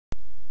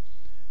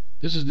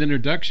This is an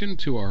introduction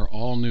to our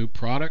all-new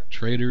product,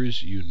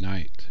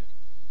 TradersUnite.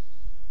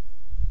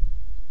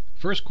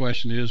 First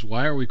question is,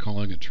 why are we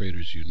calling it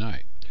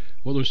TradersUnite?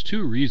 Well, there's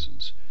two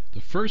reasons. The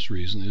first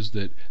reason is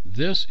that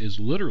this is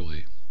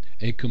literally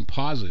a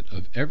composite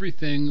of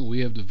everything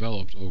we have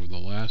developed over the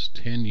last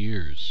 10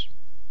 years.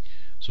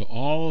 So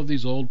all of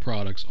these old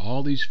products,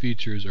 all these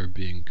features are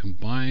being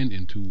combined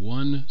into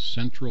one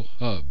central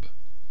hub.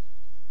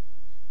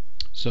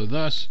 So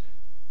thus,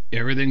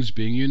 everything's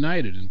being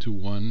united into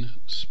one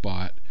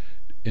spot,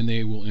 and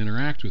they will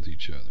interact with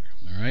each other.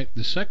 All right.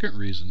 The second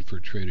reason for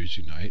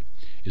TradersUnite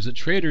is that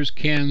traders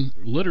can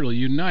literally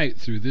unite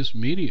through this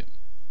medium,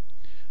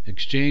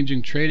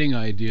 exchanging trading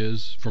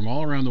ideas from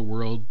all around the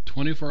world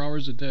 24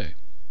 hours a day.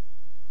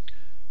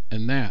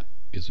 And that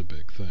is a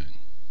big thing.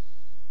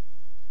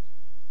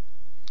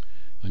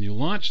 When you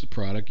launch the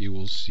product, you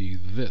will see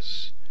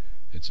this.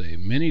 It's a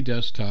mini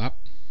desktop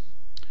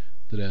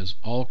that has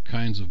all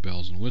kinds of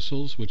bells and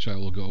whistles, which I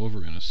will go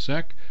over in a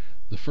sec.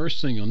 The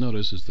first thing you'll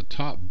notice is the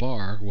top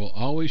bar will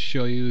always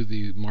show you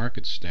the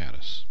market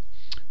status.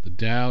 The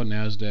Dow,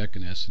 NASDAQ,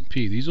 and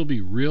S&P. These will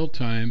be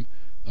real-time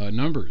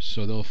numbers,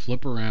 so they'll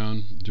flip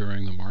around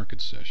during the market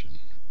session.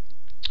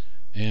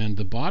 And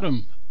the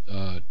bottom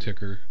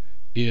ticker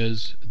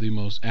is the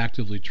most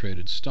actively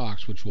traded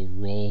stocks, which will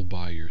roll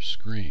by your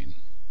screen.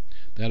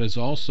 That is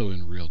also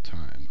in real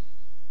time.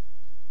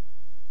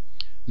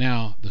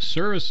 Now, the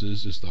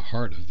services is the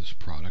heart of this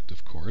product,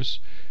 of course,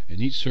 and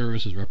each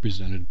service is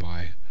represented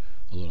by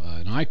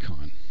an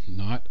icon,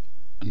 not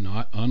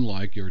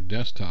unlike your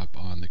desktop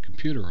on the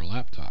computer or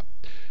laptop.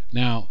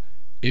 Now,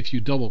 if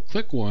you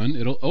double-click one,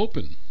 it'll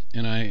open,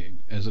 and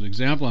as an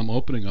example, I'm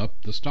opening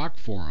up the stock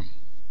forum.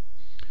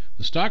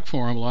 The stock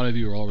forum, a lot of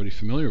you are already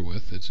familiar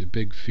with. It's a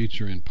big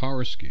feature in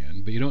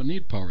PowerScan, but you don't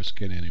need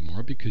PowerScan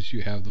anymore because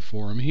you have the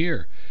forum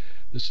here.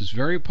 This is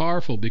very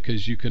powerful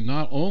because you can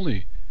not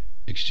only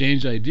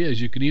exchange ideas,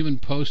 you can even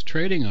post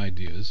trading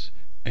ideas,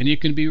 and you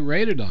can be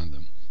rated on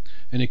them,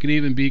 and it can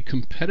even be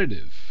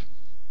competitive.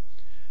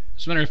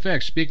 As a matter of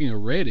fact, speaking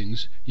of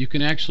ratings, you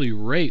can actually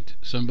rate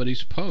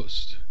somebody's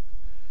post,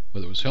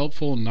 whether it was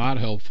helpful, not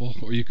helpful,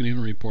 or you can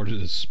even report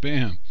it as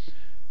spam.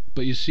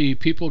 But you see,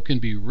 people can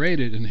be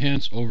rated, and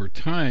hence over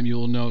time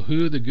you'll know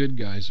who the good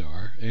guys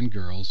are and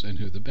girls and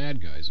who the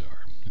bad guys are.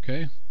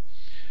 Okay?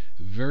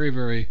 Very,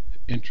 very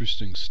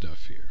interesting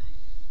stuff here.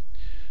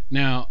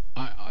 Now,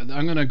 I'm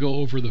going to go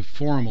over the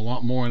forum a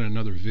lot more in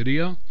another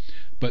video,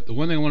 but the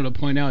one thing I wanted to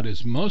point out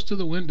is most of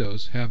the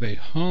windows have a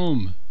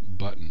home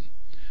button.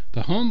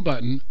 The home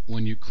button,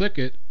 when you click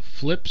it,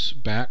 flips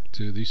back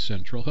to the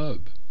central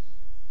hub.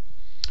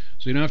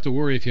 So you don't have to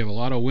worry if you have a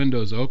lot of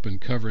windows open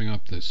covering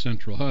up the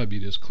central hub. You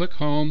just click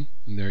home,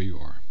 and there you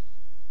are.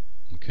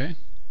 Okay?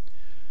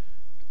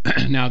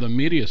 Now, the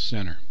Media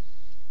Center.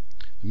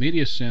 The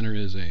Media Center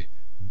is a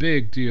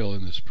big deal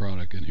in this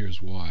product, and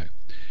here's why.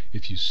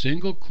 If you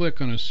single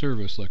click on a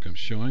service like I'm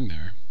showing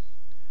there,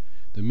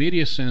 the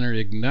Media Center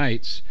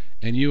ignites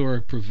and you are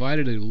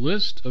provided a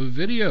list of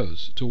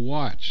videos to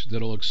watch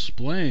that will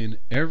explain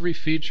every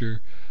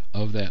feature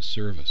of that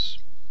service.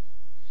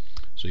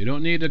 So you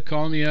don't need to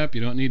call me up,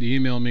 you don't need to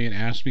email me and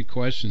ask me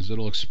questions.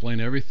 It'll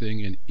explain everything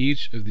in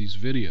each of these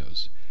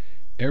videos.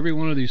 Every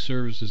one of these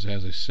services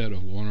has a set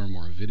of one or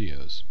more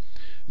videos.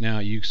 Now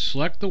you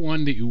select the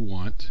one that you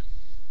want,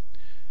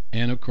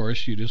 and of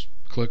course you just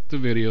click the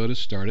video to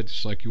start it,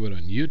 just like you would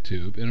on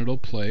YouTube, and it'll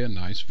play a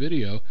nice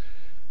video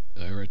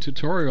or a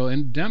tutorial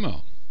and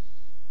demo.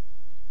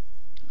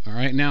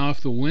 Alright, now if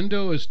the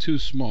window is too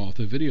small, if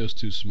the video is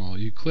too small,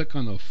 you click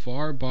on the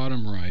far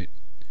bottom right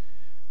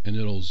and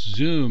it'll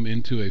zoom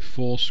into a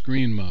full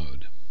screen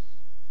mode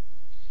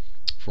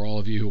for all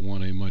of you who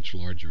want a much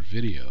larger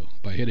video.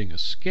 By hitting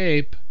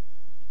escape,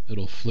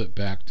 it'll flip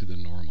back to the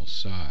normal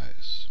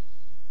size.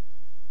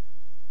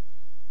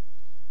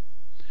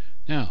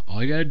 Now,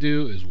 all you got to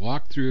do is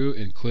walk through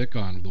and click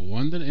on the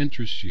one that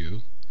interests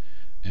you,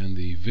 and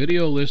the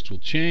video list will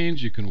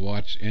change. You can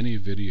watch any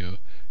video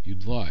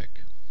you'd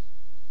like.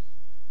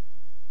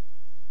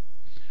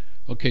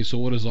 Okay, so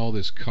what does all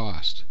this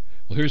cost?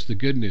 Well, here's the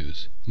good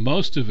news.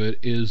 Most of it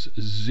is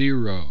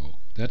zero.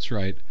 That's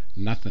right,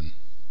 nothing.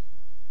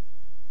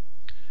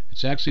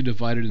 It's actually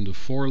divided into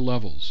 4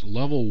 levels.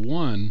 Level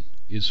 1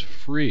 is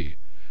free.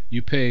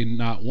 You pay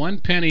not 1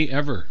 penny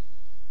ever,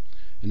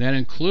 and that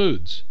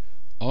includes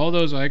all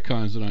those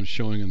icons that I'm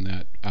showing in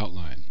that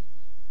outline.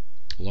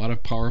 A lot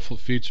of powerful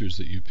features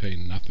that you pay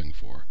nothing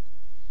for.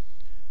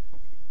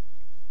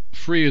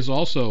 Free is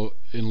also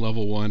in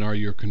level 1 are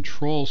your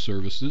control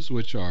services,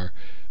 which are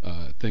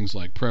things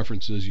like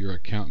preferences, your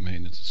account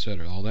maintenance,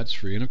 etc. All that's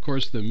free. And of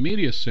course the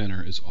Media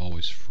Center is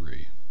always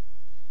free.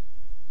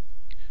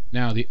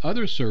 Now the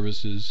other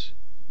services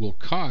will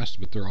cost,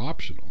 but they're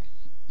optional.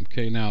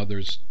 Okay, now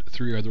there's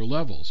 3 other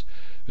levels.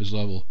 There's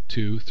level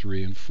 2,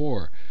 3, and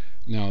 4.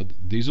 Now,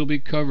 these will be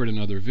covered in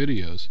other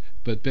videos,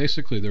 but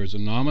basically there's a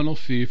nominal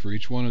fee for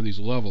each one of these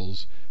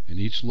levels, and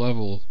each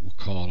level, we'll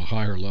call it a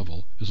higher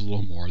level, is a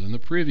little more than the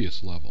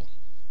previous level.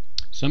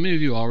 Some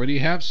of you already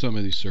have some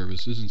of these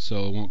services, and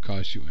so it won't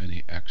cost you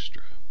any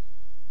extra.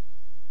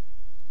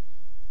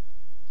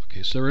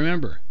 Okay, so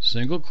remember,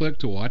 single click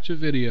to watch a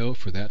video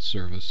for that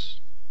service,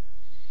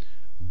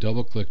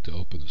 double click to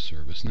open the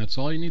service, and that's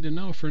all you need to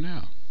know for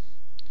now.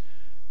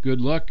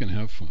 Good luck and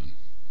have fun.